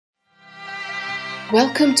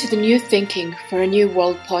Welcome to the New Thinking for a New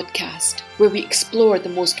World podcast, where we explore the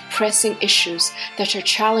most pressing issues that are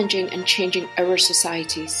challenging and changing our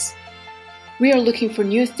societies. We are looking for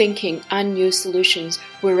new thinking and new solutions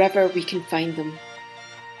wherever we can find them.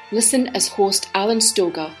 Listen as host Alan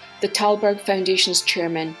Stoga, the Talberg Foundation's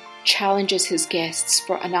chairman, challenges his guests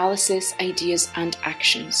for analysis, ideas and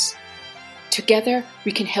actions. Together,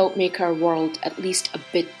 we can help make our world at least a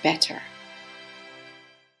bit better.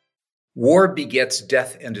 War begets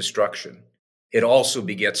death and destruction. It also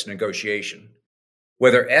begets negotiation.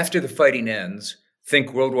 Whether after the fighting ends,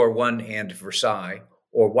 think World War I and Versailles,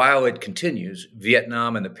 or while it continues,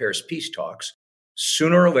 Vietnam and the Paris peace talks,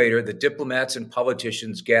 sooner or later the diplomats and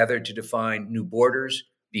politicians gather to define new borders,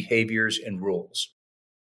 behaviors, and rules.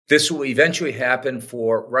 This will eventually happen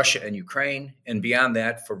for Russia and Ukraine, and beyond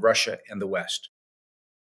that for Russia and the West.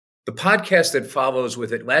 The podcast that follows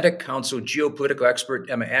with Atlantic Council geopolitical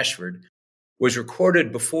expert Emma Ashford was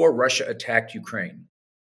recorded before Russia attacked Ukraine.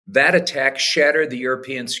 That attack shattered the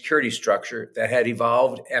European security structure that had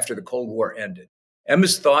evolved after the Cold War ended.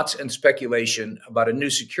 Emma's thoughts and speculation about a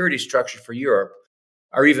new security structure for Europe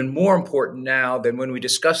are even more important now than when we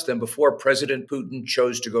discussed them before President Putin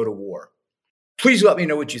chose to go to war. Please let me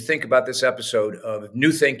know what you think about this episode of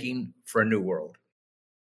New Thinking for a New World.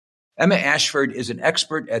 Emma Ashford is an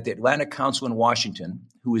expert at the Atlantic Council in Washington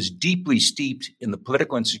who is deeply steeped in the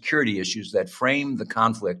political and security issues that frame the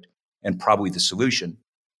conflict and probably the solution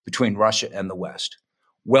between Russia and the West.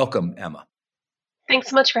 Welcome, Emma. Thanks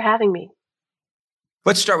so much for having me.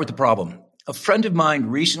 Let's start with the problem. A friend of mine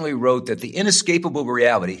recently wrote that the inescapable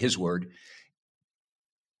reality, his word,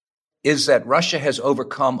 is that Russia has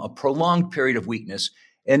overcome a prolonged period of weakness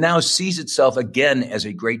and now sees itself again as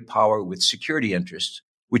a great power with security interests,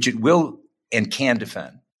 which it will and can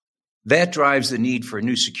defend. That drives the need for a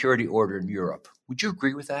new security order in Europe. Would you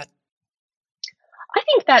agree with that? I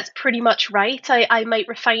think that's pretty much right. I might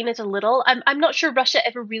refine it a little. I'm not sure Russia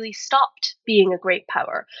ever really stopped being a great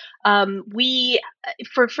power.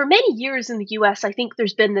 For many years in the US, I think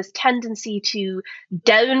there's been this tendency to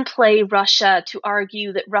downplay Russia, to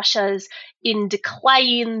argue that Russia's in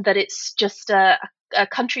decline, that it's just a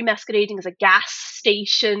country masquerading as a gas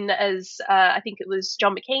station, as I think it was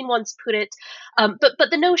John McCain once put it. But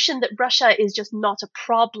the notion that Russia is just not a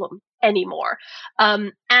problem anymore.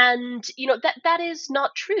 And, that is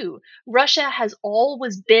not true. Russia has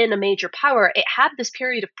always been a major power. It had this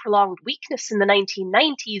period of prolonged weakness in the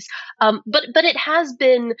 1990s, but it has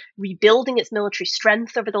been rebuilding its military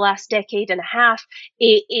strength over the last decade and a half.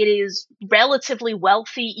 It is relatively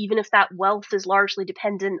wealthy, even if that wealth is largely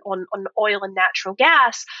dependent on oil and natural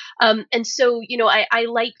gas. And so, I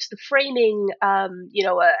liked the framing,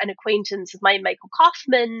 an acquaintance of mine, Michael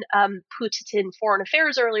Kaufman, put it in Foreign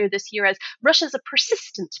Affairs earlier this year as Russia's a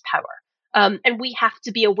persistent power. And we have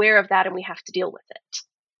to be aware of that and we have to deal with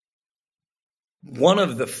it. One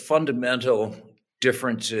of the fundamental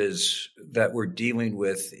differences that we're dealing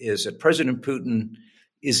with is that President Putin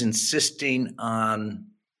is insisting on,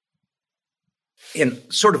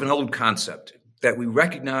 in sort of an old concept, that we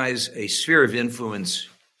recognize a sphere of influence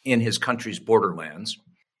in his country's borderlands,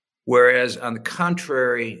 whereas on the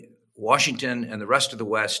contrary, Washington and the rest of the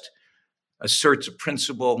West asserts a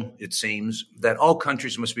principle, it seems, that all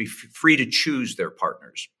countries must be free to choose their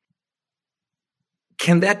partners.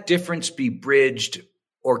 Can that difference be bridged,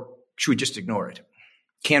 or should we just ignore it?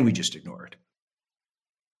 Can we just ignore it?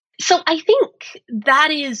 So I think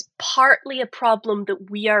that is partly a problem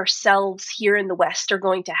that we ourselves here in the West are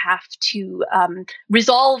going to have to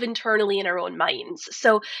resolve internally in our own minds.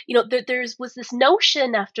 So, there was this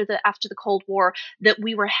notion after the Cold War that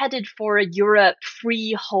we were headed for a Europe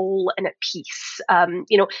free, whole, and at peace.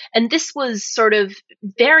 And this was sort of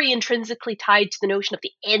very intrinsically tied to the notion of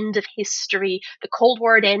the end of history. The Cold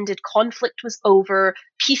War had ended, conflict was over,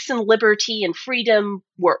 peace and liberty and freedom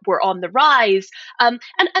were on the rise. And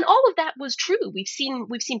all of that was true. We've seen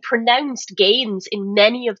pronounced gains in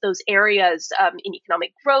many of those areas, in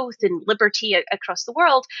economic growth and liberty across the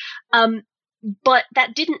world. But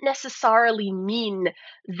that didn't necessarily mean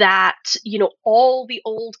that, all the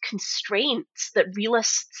old constraints that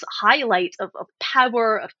realists highlight of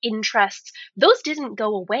power, of interests, those didn't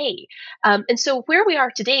go away. And so where we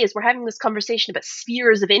are today is we're having this conversation about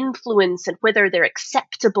spheres of influence and whether they're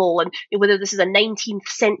acceptable and whether this is a 19th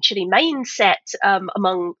century mindset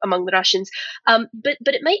among the Russians. But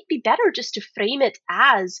it might be better just to frame it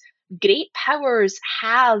as great powers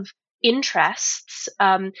have interests.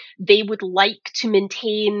 They would like to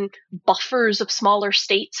maintain buffers of smaller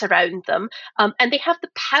states around them, and they have the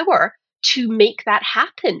power to make that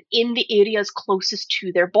happen in the areas closest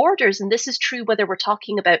to their borders. And this is true whether we're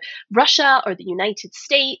talking about Russia or the United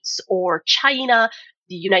States or China,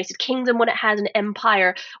 the United Kingdom when it has an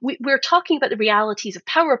empire. We're talking about the realities of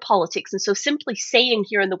power politics. And so simply saying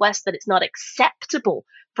here in the West that it's not acceptable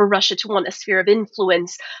for Russia to want a sphere of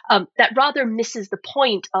influence, that rather misses the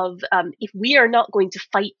point of if we are not going to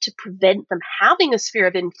fight to prevent them having a sphere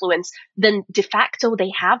of influence, then de facto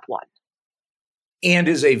they have one. And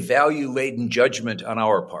is a value-laden judgment on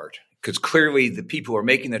our part, because clearly the people who are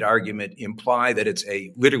making that argument imply that it's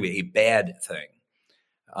literally a bad thing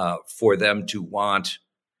for them to want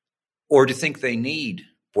or to think they need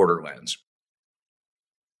borderlands.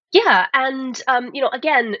 Yeah, and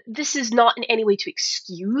again, this is not in any way to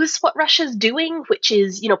excuse what Russia's doing, which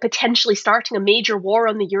is, potentially starting a major war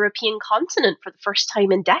on the European continent for the first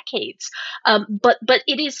time in decades. But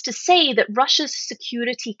it is to say that Russia's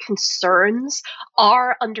security concerns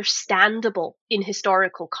are understandable in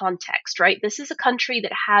historical context, right? This is a country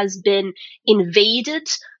that has been invaded,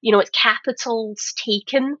 its capital's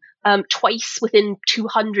taken twice within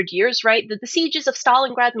 200 years, right? The sieges of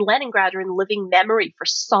Stalingrad and Leningrad are in living memory for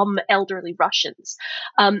some elderly Russians.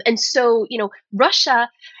 And so, Russia,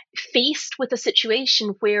 faced with a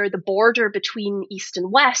situation where the border between East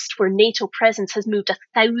and West, where NATO presence has moved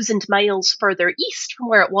 1,000 miles further east from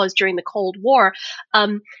where it was during the Cold War,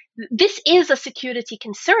 this is a security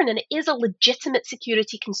concern, and it is a legitimate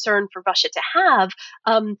security concern for Russia to have,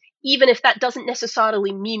 even if that doesn't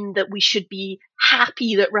necessarily mean that we should be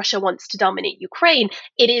happy that Russia wants to dominate Ukraine.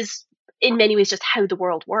 It is, in many ways, just how the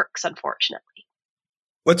world works, unfortunately.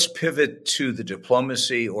 Let's pivot to the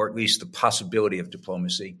diplomacy, or at least the possibility of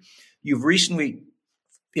diplomacy. You've recently,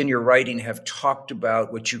 in your writing, have talked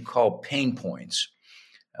about what you call pain points,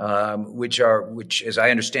 which, as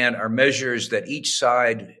I understand, are measures that each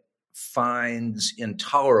side finds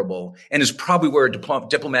intolerable and is probably where a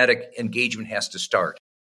diplomatic engagement has to start.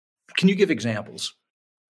 Can you give examples?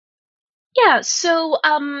 Yeah, so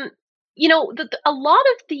a lot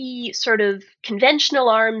of the sort of conventional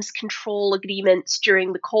arms control agreements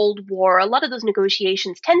during the Cold War, a lot of those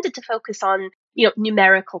negotiations tended to focus on,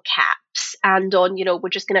 numerical caps and on, we're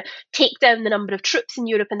just going to take down the number of troops in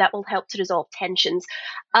Europe and that will help to resolve tensions.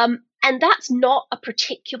 And that's not a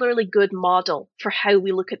particularly good model for how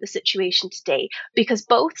we look at the situation today, because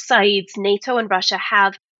both sides, NATO and Russia,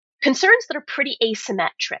 have concerns that are pretty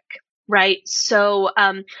asymmetric. Right. So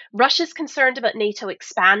Russia's concerned about NATO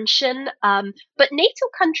expansion, but NATO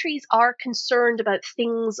countries are concerned about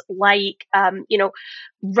things like,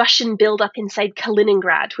 Russian buildup inside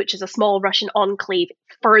Kaliningrad, which is a small Russian enclave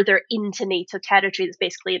further into NATO territory that's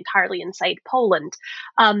basically entirely inside Poland.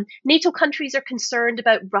 NATO countries are concerned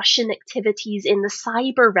about Russian activities in the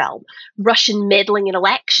cyber realm, Russian meddling in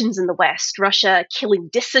elections in the West, Russia killing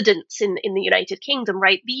dissidents in the United Kingdom,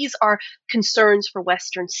 right? These are concerns for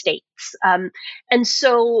Western states. And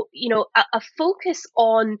so, a focus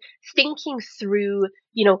on thinking through,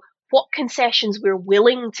 what concessions we're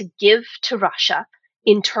willing to give to Russia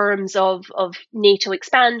in terms of NATO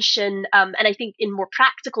expansion, and I think in more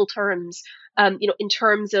practical terms, in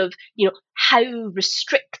terms of, how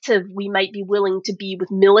restrictive we might be willing to be with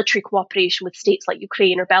military cooperation with states like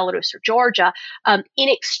Ukraine or Belarus or Georgia, in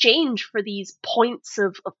exchange for these points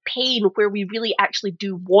of pain where we really actually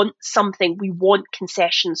do want something. We want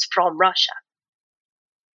concessions from Russia.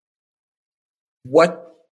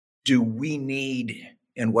 What do we need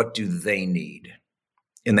and what do they need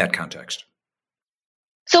in that context?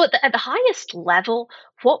 So at the highest level,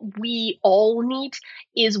 what we all need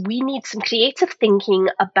is we need some creative thinking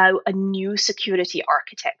about a new security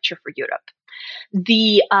architecture for Europe.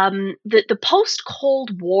 The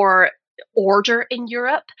post-Cold War order in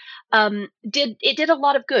Europe did a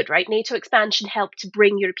lot of good, right? NATO expansion helped to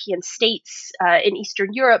bring European states in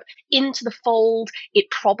Eastern Europe into the fold. It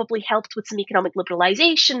probably helped with some economic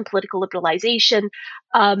liberalization, political liberalization,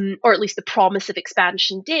 or at least the promise of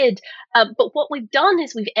expansion did. But what we've done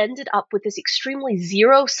is we've ended up with this extremely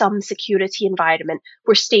zero-sum security environment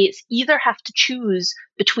where states either have to choose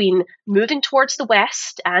between moving towards the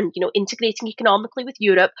West and, integrating economically with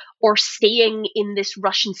Europe, or staying in this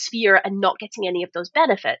Russian sphere and not getting any of those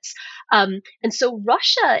benefits. And so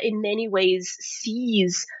Russia, in many ways,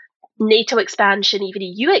 sees NATO expansion, even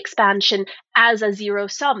EU expansion, as a zero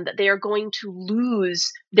sum, that they are going to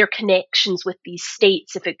lose their connections with these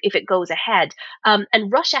states if it goes ahead.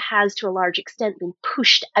 And Russia has, to a large extent, been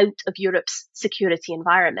pushed out of Europe's security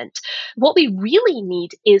environment. What we really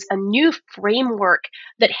need is a new framework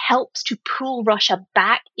that helps to pull Russia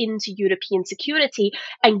back into European security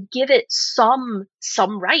and give it some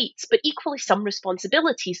rights, but equally some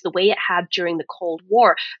responsibilities, the way it had during the Cold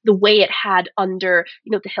War, the way it had under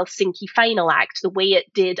the Helsinki Final Act, the way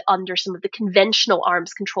it did under some of the conventional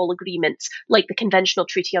arms control agreements, like the Conventional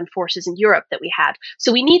Treaty on Forces in Europe that we had.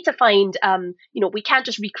 So we need to find, we can't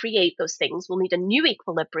just recreate those things. We'll need a new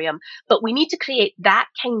equilibrium, but we need to create that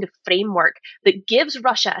kind of framework that gives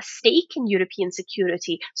Russia a stake in European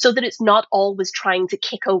security so that it's not always trying to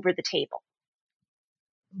kick over the table.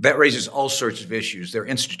 That raises all sorts of issues. There are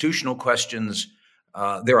institutional questions.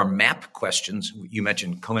 There are map questions. You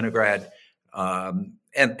mentioned Kaliningrad, and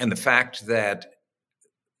the fact that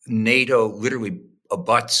NATO literally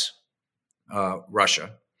abuts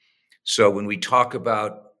Russia. So when we talk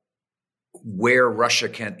about where Russia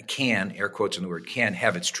can, air quotes in the word, can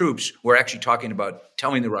have its troops, we're actually talking about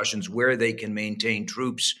telling the Russians where they can maintain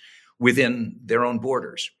troops within their own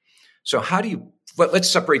borders. So let's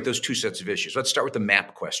separate those two sets of issues. Let's start with the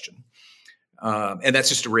map question. And that's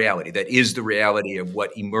just a reality. That is the reality of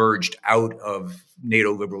what emerged out of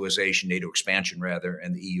NATO liberalization, NATO expansion rather,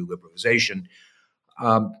 and the EU liberalization.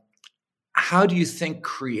 How do you think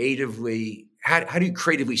creatively, how do you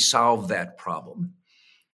creatively solve that problem?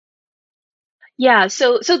 Yeah,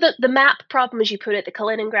 so the map problem, as you put it, the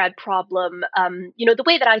Kaliningrad problem, the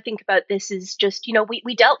way that I think about this is just,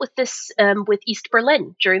 we dealt with this with East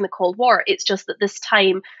Berlin during the Cold War. It's just that this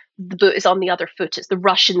time the boot is on the other foot. It's the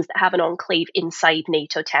Russians that have an enclave inside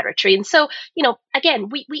NATO territory. And so, again,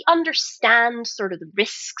 we understand sort of the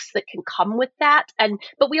risks that can come with that.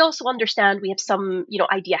 But we also understand we have some,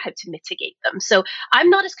 idea how to mitigate them. So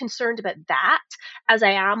I'm not as concerned about that as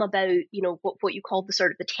I am about, what you call the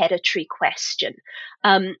sort of the territory question.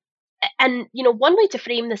 And one way to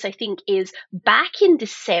frame this, I think, is back in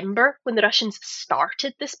December, when the Russians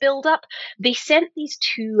started this buildup, they sent these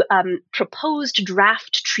two proposed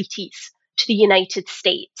draft treaties to the United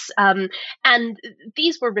States. And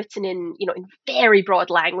these were written in very broad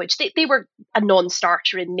language. They were a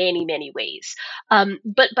non-starter in many, many ways.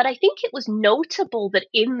 But I think it was notable that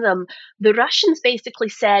in them, the Russians basically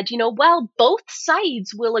said, both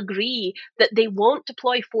sides will agree that they won't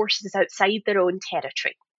deploy forces outside their own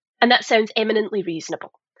territory. And that sounds eminently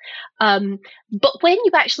reasonable. But when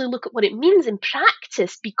you actually look at what it means in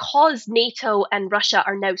practice, because NATO and Russia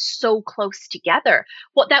are now so close together,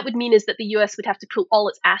 what that would mean is that the US would have to pull all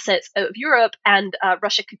its assets out of Europe, and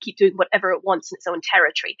Russia could keep doing whatever it wants in its own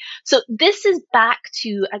territory. So this is back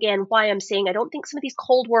to, again, why I'm saying I don't think some of these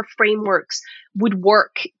Cold War frameworks would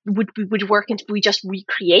work if we just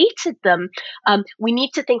recreated them. We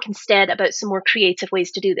need to think instead about some more creative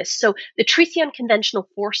ways to do this. So the Treaty on Conventional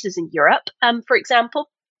Forces in Europe, for example,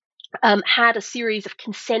 had a series of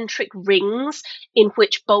concentric rings in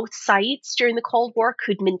which both sides during the Cold War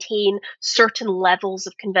could maintain certain levels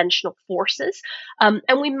of conventional forces. And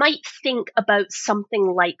we might think about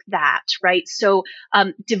something like that, right? So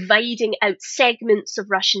dividing out segments of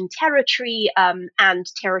Russian territory and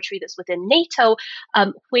territory that's within NATO,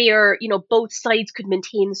 where, both sides could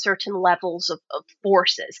maintain certain levels of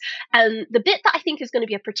forces. And the bit that I think is going to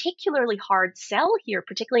be a particularly hard sell here,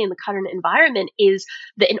 particularly in the current environment, is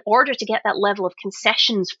that in order to get that level of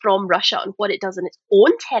concessions from Russia on what it does in its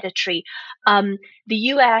own territory, the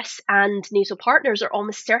US and NATO partners are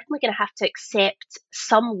almost certainly going to have to accept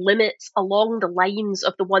some limits along the lines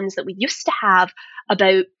of the ones that we used to have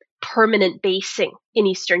about permanent basing in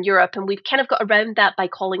Eastern Europe. And we've kind of got around that by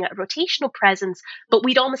calling it a rotational presence, but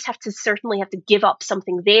we'd almost certainly have to give up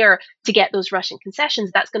something there to get those Russian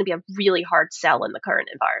concessions. That's going to be a really hard sell in the current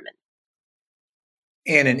environment.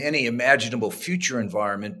 And in any imaginable future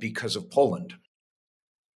environment because of Poland.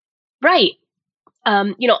 Right.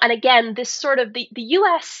 And again, this sort of the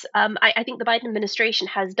US, I think the Biden administration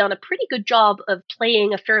has done a pretty good job of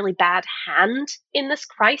playing a fairly bad hand in this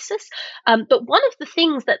crisis. But one of the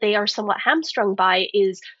things that they are somewhat hamstrung by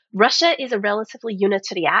is Russia is a relatively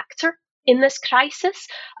unitary actor in this crisis.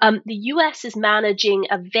 The US is managing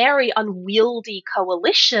a very unwieldy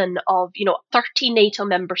coalition of, 30 NATO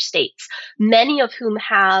member states, many of whom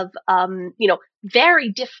have,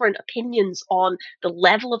 very different opinions on the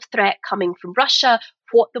level of threat coming from Russia,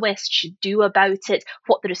 what the West should do about it,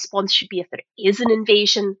 what the response should be if there is an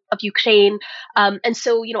invasion of Ukraine. And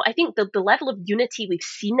so, I think the level of unity we've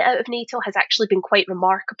seen out of NATO has actually been quite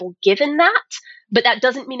remarkable given that. But that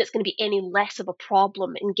doesn't mean it's going to be any less of a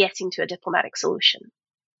problem in getting to a diplomatic solution.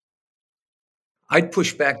 I'd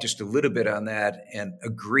push back just a little bit on that and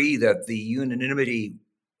agree that the unanimity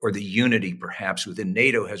or the unity perhaps within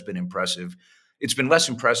NATO has been impressive. It's been less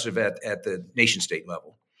impressive at the nation state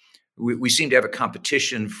level. We seem to have a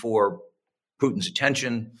competition for Putin's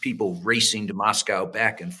attention, people racing to Moscow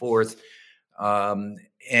back and forth. And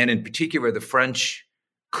in particular, the French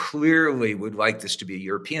clearly would like this to be a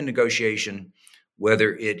European negotiation,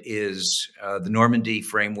 whether it is the Normandy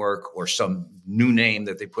framework or some new name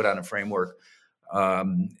that they put on a framework.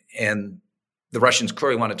 And the Russians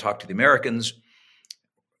clearly want to talk to the Americans.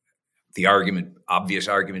 The obvious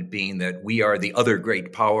argument being that we are the other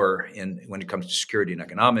great power when it comes to security and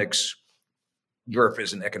economics. Europe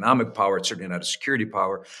is an economic power; it's certainly not a security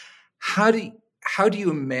power. How do you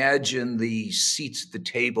imagine the seats at the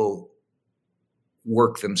table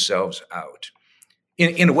work themselves out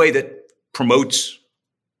in a way that promotes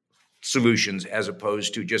solutions as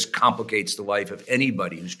opposed to just complicates the life of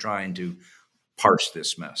anybody who's trying to parse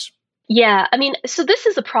this mess? Yeah, I mean, so this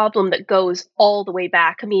is a problem that goes all the way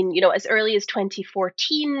back. I mean, as early as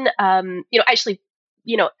 2014,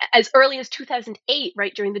 as early as 2008,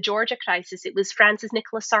 right, during the Georgia crisis, it was France's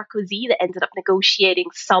Nicolas Sarkozy that ended up negotiating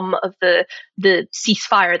some of the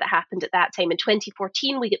ceasefire that happened at that time. In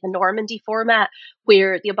 2014, we get the Normandy format,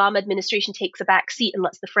 where the Obama administration takes a back seat and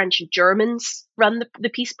lets the French and Germans run the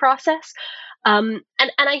peace process. And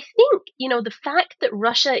I think, the fact that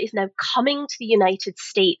Russia is now coming to the United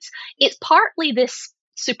States, it's partly this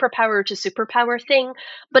superpower to superpower thing,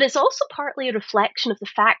 but it's also partly a reflection of the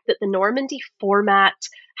fact that the Normandy format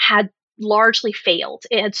had largely failed.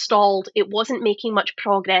 It had stalled. It wasn't making much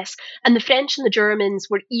progress. And the French and the Germans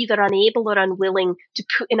were either unable or unwilling to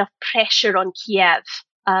put enough pressure on Kiev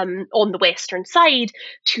on the Western side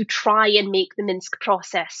to try and make the Minsk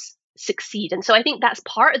process succeed. And so I think that's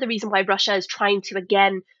part of the reason why Russia is trying to,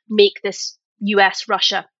 again, make this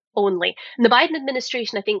US-Russia only. And the Biden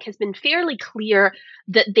administration, I think, has been fairly clear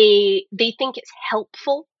that they think it's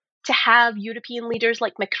helpful to have European leaders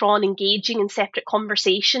like Macron engaging in separate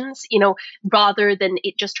conversations, rather than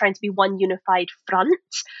it just trying to be one unified front.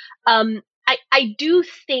 I do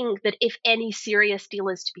think that if any serious deal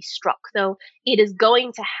is to be struck, though, it is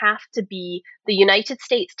going to have to be the United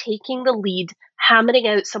States taking the lead, hammering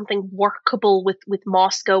out something workable with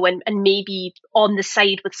Moscow and maybe on the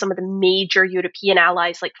side with some of the major European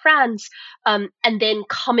allies like France, and then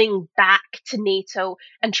coming back to NATO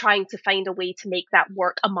and trying to find a way to make that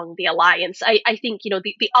work among the alliance. I think,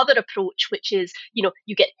 the other approach, which is, you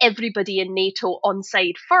get everybody in NATO on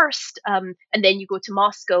side first, and then you go to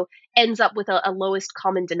Moscow, ends up with a lowest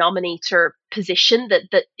common denominator position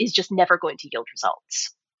that is just never going to yield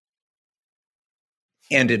results.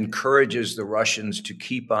 And encourages the Russians to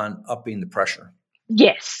keep on upping the pressure.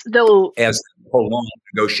 Yes, though as the prolonged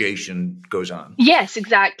negotiation goes on. Yes,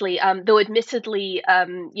 exactly. Though admittedly,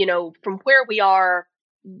 from where we are,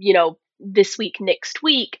 this week, next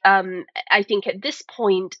week, I think at this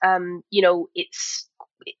point,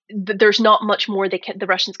 there's not much more the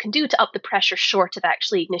Russians can do to up the pressure short of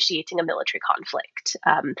actually initiating a military conflict.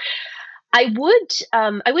 I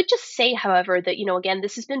would just say, however, that, again,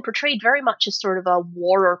 this has been portrayed very much as sort of a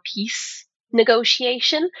war or peace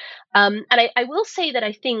negotiation. And I will say that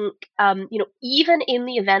I think, even in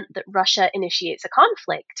the event that Russia initiates a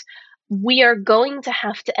conflict, we are going to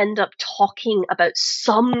have to end up talking about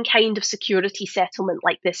some kind of security settlement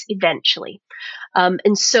like this eventually.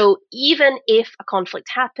 And so even if a conflict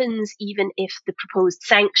happens, even if the proposed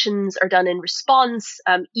sanctions are done in response,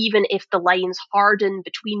 even if the lines harden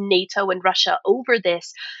between NATO and Russia over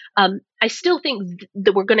this, I still think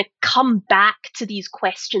that we're going to come back to these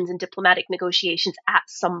questions in diplomatic negotiations at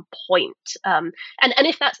some point. And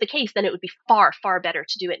if that's the case, then it would be far, far better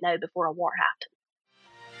to do it now before a war happens.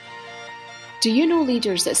 Do you know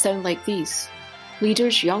leaders that sound like these?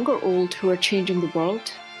 Leaders, young or old, who are changing the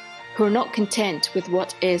world? Who are not content with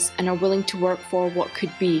what is and are willing to work for what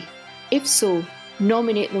could be? If so,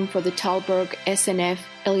 nominate them for the Talberg SNF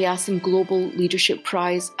Eliasson Global Leadership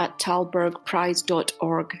Prize at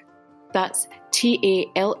talbergprize.org. That's TALLBERG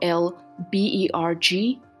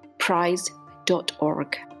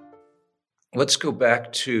prize.org. Let's go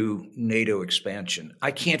back to NATO expansion.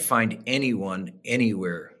 I can't find anyone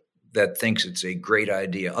anywhere that thinks it's a great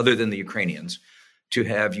idea, other than the Ukrainians, to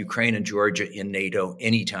have Ukraine and Georgia in NATO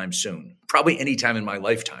anytime soon, probably anytime in my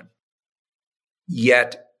lifetime.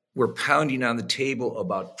 Yet we're pounding on the table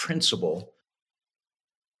about principle.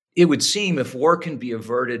 It would seem if war can be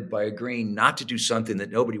averted by agreeing not to do something that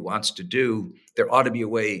nobody wants to do, there ought to be a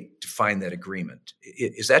way to find that agreement.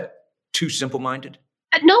 Is that too simple-minded?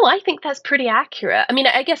 No, I think that's pretty accurate. I mean,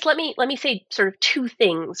 I guess let me say sort of two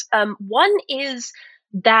things. One is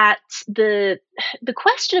that the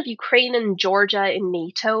question of Ukraine and Georgia in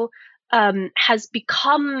NATO has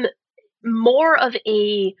become more of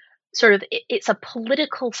a sort of it's a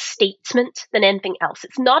political statement than anything else.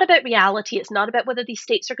 It's not about reality. It's not about whether these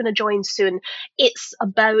states are going to join soon. It's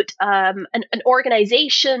about an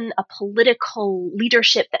organization, a political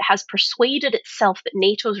leadership that has persuaded itself that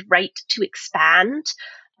NATO's right to expand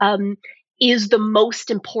um, is the most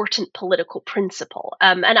important political principle.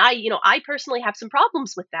 And I personally have some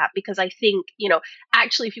problems with that because I think,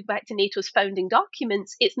 actually, if you go back to NATO's founding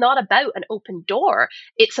documents, it's not about an open door.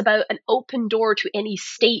 It's about an open door to any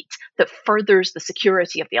state that furthers the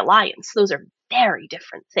security of the alliance. Those are very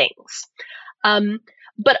different things.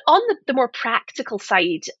 But on the more practical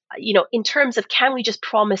side, in terms of can we just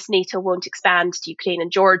promise NATO won't expand to Ukraine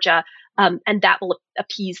and Georgia, and that will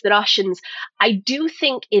appease the Russians, I do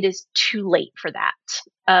think it is too late for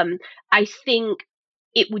that. I think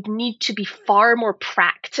it would need to be far more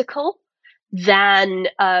practical than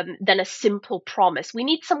a simple promise. We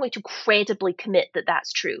need some way to credibly commit that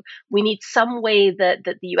that's true. We need some way that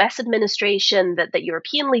the U.S. administration, that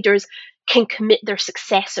European leaders can commit their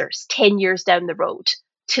successors 10 years down the road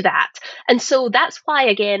to that. And so that's why,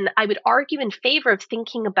 again, I would argue in favor of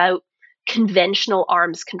thinking about conventional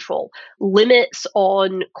arms control, limits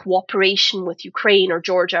on cooperation with Ukraine or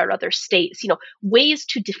Georgia or other states, ways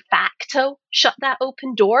to de facto shut that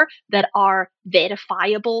open door that are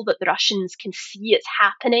verifiable, that the Russians can see it's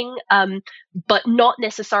happening, but not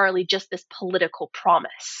necessarily just this political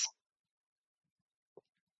promise.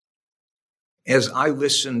 As I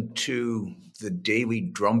listen to the daily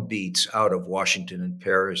drumbeats out of Washington and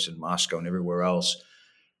Paris and Moscow and everywhere else,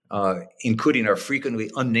 including our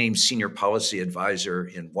frequently unnamed senior policy advisor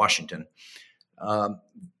in Washington,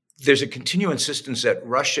 there's a continual insistence that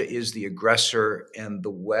Russia is the aggressor and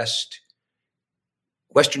the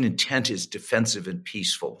Western intent is defensive and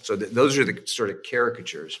peaceful. So those are the sort of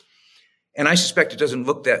caricatures. And I suspect it doesn't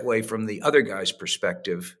look that way from the other guy's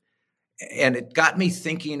perspective. And it got me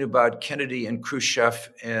thinking about Kennedy and Khrushchev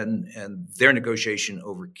and their negotiation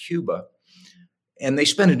over Cuba. And they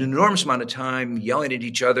spent an enormous amount of time yelling at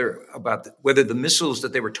each other about whether the missiles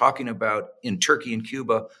that they were talking about in Turkey and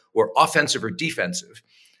Cuba were offensive or defensive.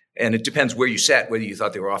 And it depends where you sat, whether you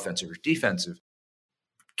thought they were offensive or defensive.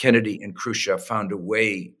 Kennedy and Khrushchev found a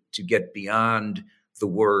way to get beyond the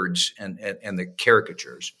words and the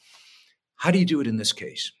caricatures. How do you do it in this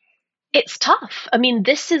case? It's tough. I mean,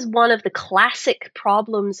 this is one of the classic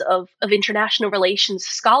problems of international relations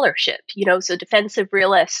scholarship. So defensive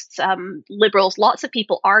realists, liberals, lots of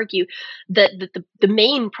people argue that the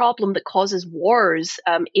main problem that causes wars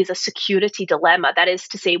is a security dilemma. That is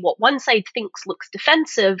to say, what one side thinks looks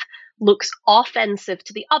defensive looks offensive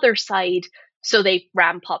to the other side. So they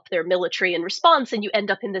ramp up their military in response, and you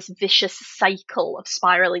end up in this vicious cycle of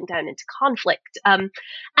spiraling down into conflict. And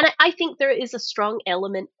I think there is a strong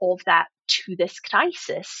element of that to this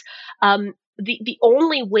crisis. The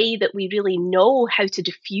only way that we really know how to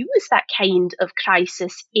diffuse that kind of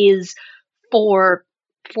crisis is for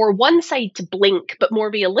one side to blink, but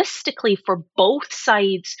more realistically for both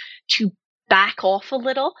sides to back off a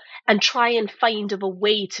little and try and find a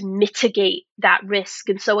way to mitigate that risk.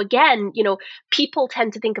 And so again, people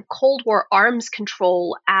tend to think of Cold War arms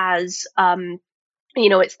control as,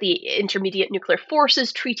 it's the Intermediate Nuclear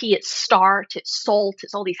Forces Treaty, it's START, it's SALT,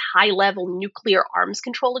 it's all these high-level nuclear arms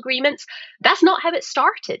control agreements. That's not how it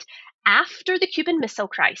started. After the Cuban Missile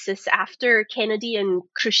Crisis, after Kennedy and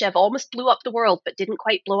Khrushchev almost blew up the world, but didn't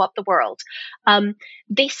quite blow up the world,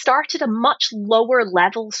 they started a much lower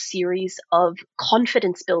level series of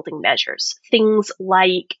confidence building measures. Things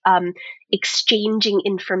like exchanging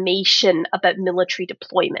information about military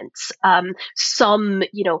deployments, some,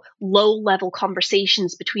 low level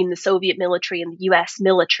conversations between the Soviet military and the US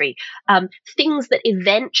military, things that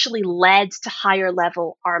eventually led to higher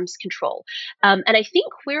level arms control. And I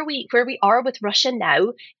think where we are with Russia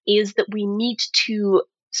now is that we need to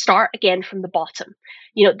start again from the bottom.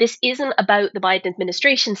 This isn't about the Biden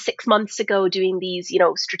administration 6 months ago doing these,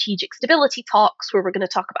 strategic stability talks where we're going to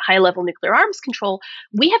talk about high-level nuclear arms control.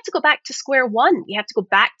 We have to go back to square one. We have to go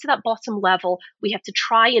back to that bottom level. We have to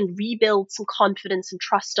try and rebuild some confidence and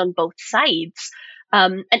trust on both sides.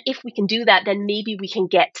 And if we can do that, then maybe we can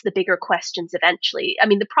get to the bigger questions eventually. I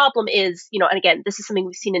mean, the problem is, and again, this is something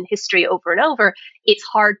we've seen in history over and over. It's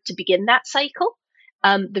hard to begin that cycle.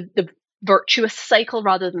 The virtuous cycle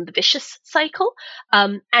rather than the vicious cycle.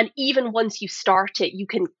 And even once you start it, you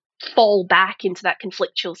can fall back into that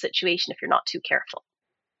conflictual situation if you're not too careful.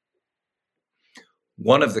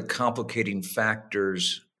 One of the complicating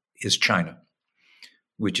factors is China,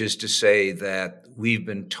 which is to say that we've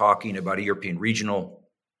been talking about a European regional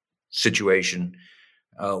situation,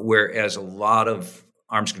 whereas a lot of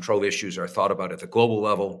arms control issues are thought about at the global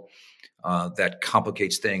level. That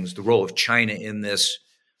complicates things. The role of China in this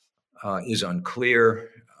is unclear.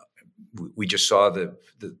 We just saw the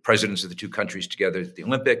presidents of the two countries together at the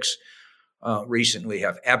Olympics recently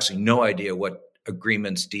have absolutely no idea what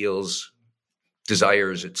agreements, deals,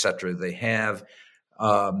 desires, et cetera, they have.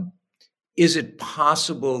 Is it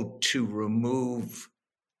possible to remove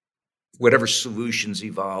whatever solutions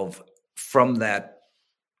evolve from that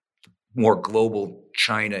more global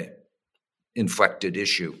China-inflected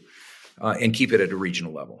issue and keep it at a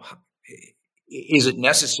regional level? Is it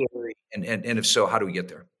necessary? And if so, how do we get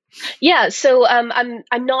there? Yeah, so I'm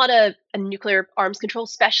not a nuclear arms control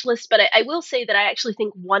specialist, but I will say that I actually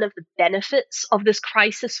think one of the benefits of this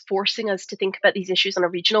crisis forcing us to think about these issues on a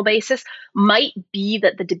regional basis might be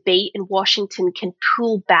that the debate in Washington can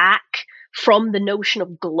pull back from the notion of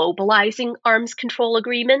globalizing arms control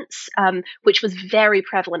agreements, which was very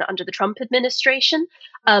prevalent under the Trump administration,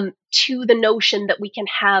 to the notion that we can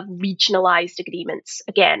have regionalized agreements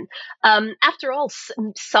again. After all,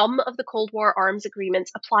 some of the Cold War arms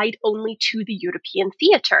agreements applied only to the European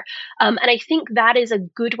theater. And I think that is a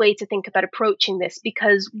good way to think about approaching this,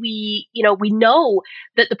 because we know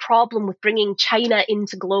that the problem with bringing China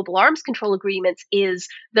into global arms control agreements is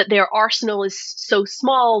that their arsenal is so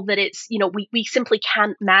small that it's, we simply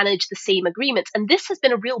can't manage the same agreements. And this has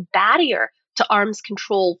been a real barrier to arms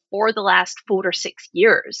control for the last 4 or 6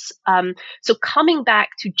 years. So coming back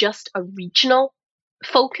to just a regional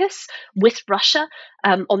focus with Russia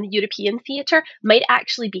on the European theater might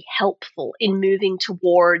actually be helpful in moving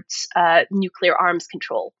towards nuclear arms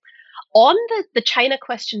control. On the China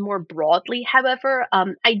question more broadly, however,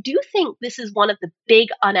 I do think this is one of the big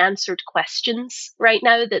unanswered questions right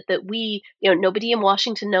now that we, nobody in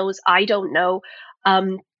Washington knows. I don't know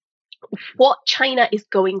what China is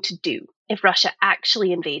going to do if Russia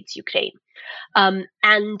actually invades Ukraine.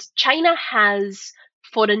 And China has,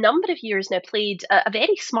 for a number of years now, played a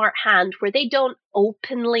very smart hand where they don't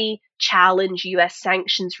openly challenge US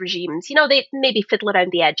sanctions regimes. They maybe fiddle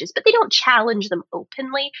around the edges, but they don't challenge them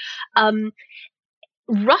openly.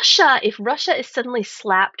 If Russia is suddenly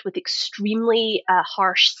slapped with extremely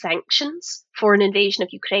harsh sanctions for an invasion of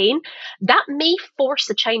Ukraine, that may force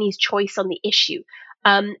a Chinese choice on the issue.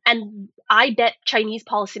 And I bet Chinese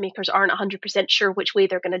policymakers aren't 100% sure which way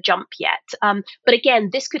they're going to jump yet. But again,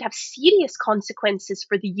 this could have serious consequences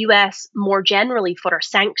for the US more generally, for our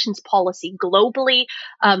sanctions policy globally,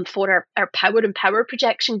 for our power and power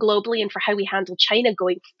projection globally, and for how we handle China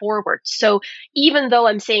going forward. So even though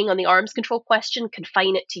I'm saying on the arms control question,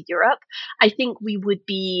 confine it to Europe, I think we would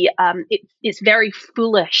be, it's very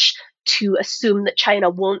foolish to assume that China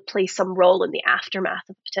won't play some role in the aftermath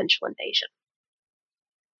of a potential invasion.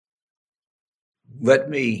 Let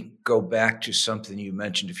me go back to something you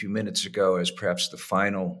mentioned a few minutes ago as perhaps the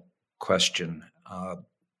final question.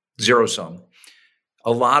 Zero sum.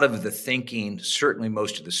 A lot of the thinking, certainly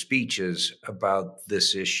most of the speeches about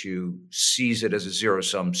this issue, sees it as a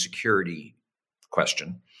zero-sum security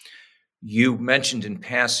question. You mentioned in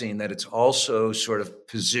passing that it's also sort of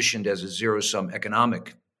positioned as a zero-sum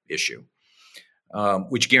economic issue,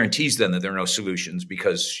 which guarantees then that there are no solutions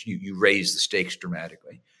because you raise the stakes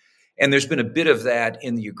dramatically. And there's been a bit of that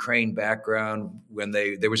in the Ukraine background when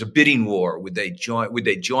there was a bidding war. Would they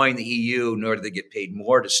join the EU, nor do they get paid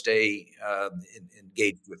more to stay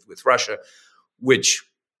engaged with Russia, which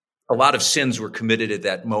a lot of sins were committed at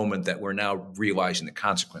that moment that we're now realizing the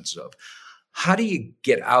consequences of. How do you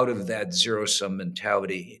get out of that zero-sum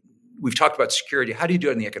mentality? We've talked about security. How do you do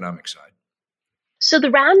it on the economic side? So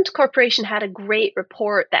the RAND Corporation had a great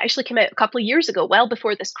report that actually came out a couple of years ago, well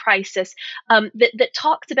before this crisis, that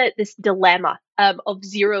talked about this dilemma of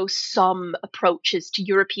zero-sum approaches to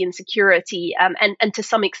European security and to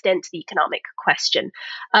some extent to the economic question.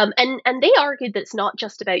 And they argued that it's not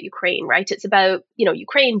just about Ukraine, right? It's about,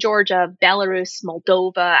 Ukraine, Georgia, Belarus,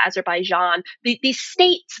 Moldova, Azerbaijan, these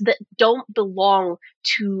states that don't belong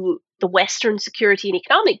to the Western security and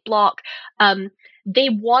economic bloc. They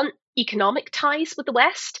want economic ties with the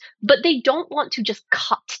West, but they don't want to just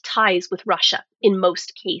cut ties with Russia in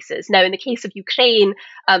most cases. Now, in the case of Ukraine,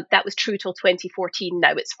 that was true till 2014.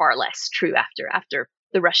 Now it's far less true after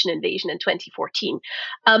the Russian invasion in 2014.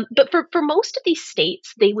 But for most of these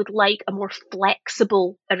states, they would like a more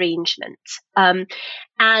flexible arrangement.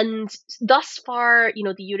 And thus far,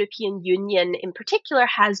 the European Union in particular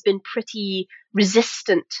has been pretty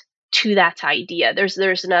resistant to that idea. There's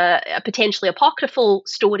a potentially apocryphal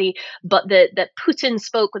story, but that Putin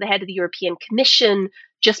spoke with the head of the European Commission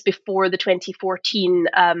just before the 2014,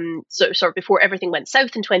 before everything went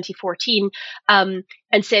south in 2014, and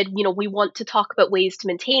said, we want to talk about ways to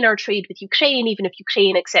maintain our trade with Ukraine, even if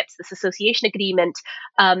Ukraine accepts this association agreement,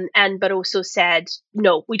 but also said,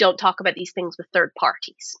 no, we don't talk about these things with third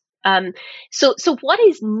parties. So what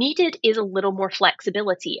is needed is a little more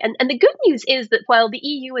flexibility. And the good news is that while the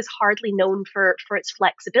EU is hardly known for its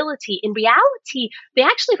flexibility, in reality, they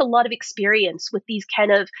actually have a lot of experience with these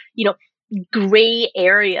kind of, gray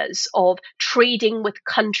areas of trading with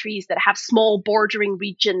countries that have small bordering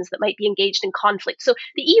regions that might be engaged in conflict. So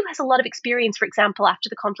the EU has a lot of experience, for example, after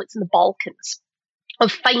the conflicts in the Balkans,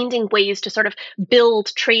 of finding ways to sort of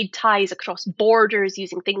build trade ties across borders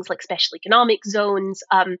using things like special economic zones,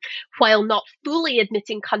 while not fully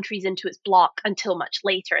admitting countries into its bloc until much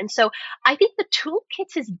later. And so I think the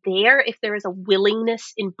toolkit is there if there is a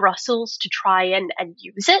willingness in Brussels to try and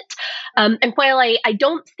use it. And while I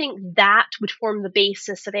don't think that would form the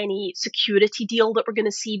basis of any security deal that we're going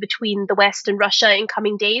to see between the West and Russia in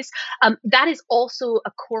coming days, that is also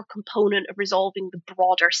a core component of resolving the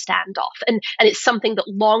broader standoff. And it's something that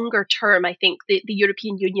longer term, I think the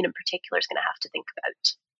European Union in particular is going to have to think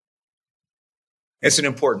about. It's an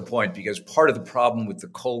important point because part of the problem with the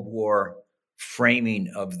Cold War framing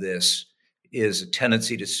of this is a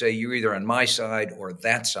tendency to say you're either on my side or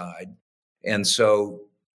that side. And so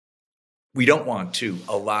we don't want to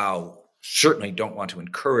certainly don't want to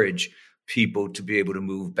encourage people to be able to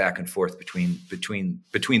move back and forth between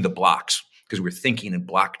the blocks, because we're thinking in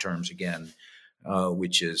block terms again,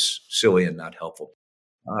 which is silly and not helpful.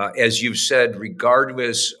 As you've said,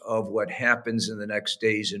 regardless of what happens in the next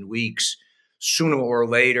days and weeks, sooner or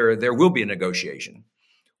later, there will be a negotiation.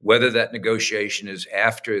 Whether that negotiation is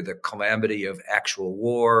after the calamity of actual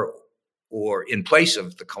war or in place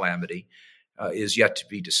of the calamity is yet to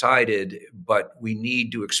be decided, but we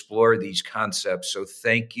need to explore these concepts. So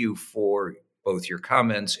thank you for both your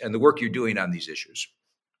comments and the work you're doing on these issues.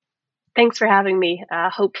 Thanks for having me.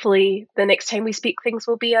 Hopefully the next time we speak, things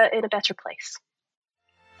will be in a better place.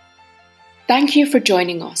 Thank you for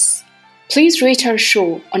joining us. Please rate our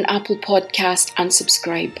show on Apple Podcast and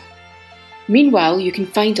subscribe. Meanwhile, you can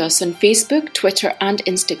find us on Facebook, Twitter, and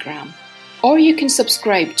Instagram. Or you can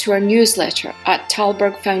subscribe to our newsletter at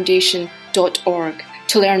tallbergfoundation.org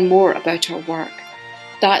to learn more about our work.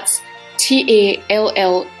 That's TALLBERG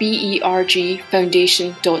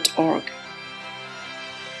foundation.org.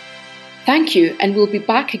 Thank you, and we'll be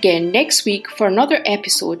back again next week for another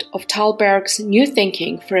episode of Tallberg's New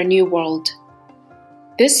Thinking for a New World.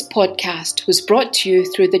 This podcast was brought to you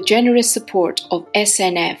through the generous support of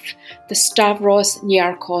SNF, the Stavros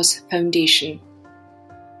Niarchos Foundation.